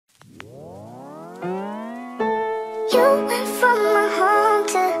You went from my home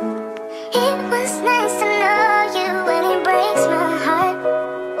to, it was nice to know you, and it breaks my heart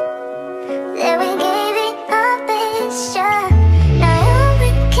that we gave it our best shot. Now you're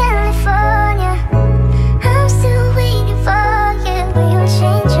in California, I'm still waiting for you. Will you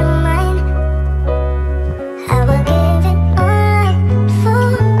change your mind? I will give it all up for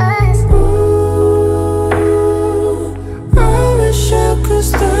us. Ooh, I wish I could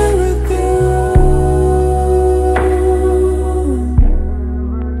stay with you.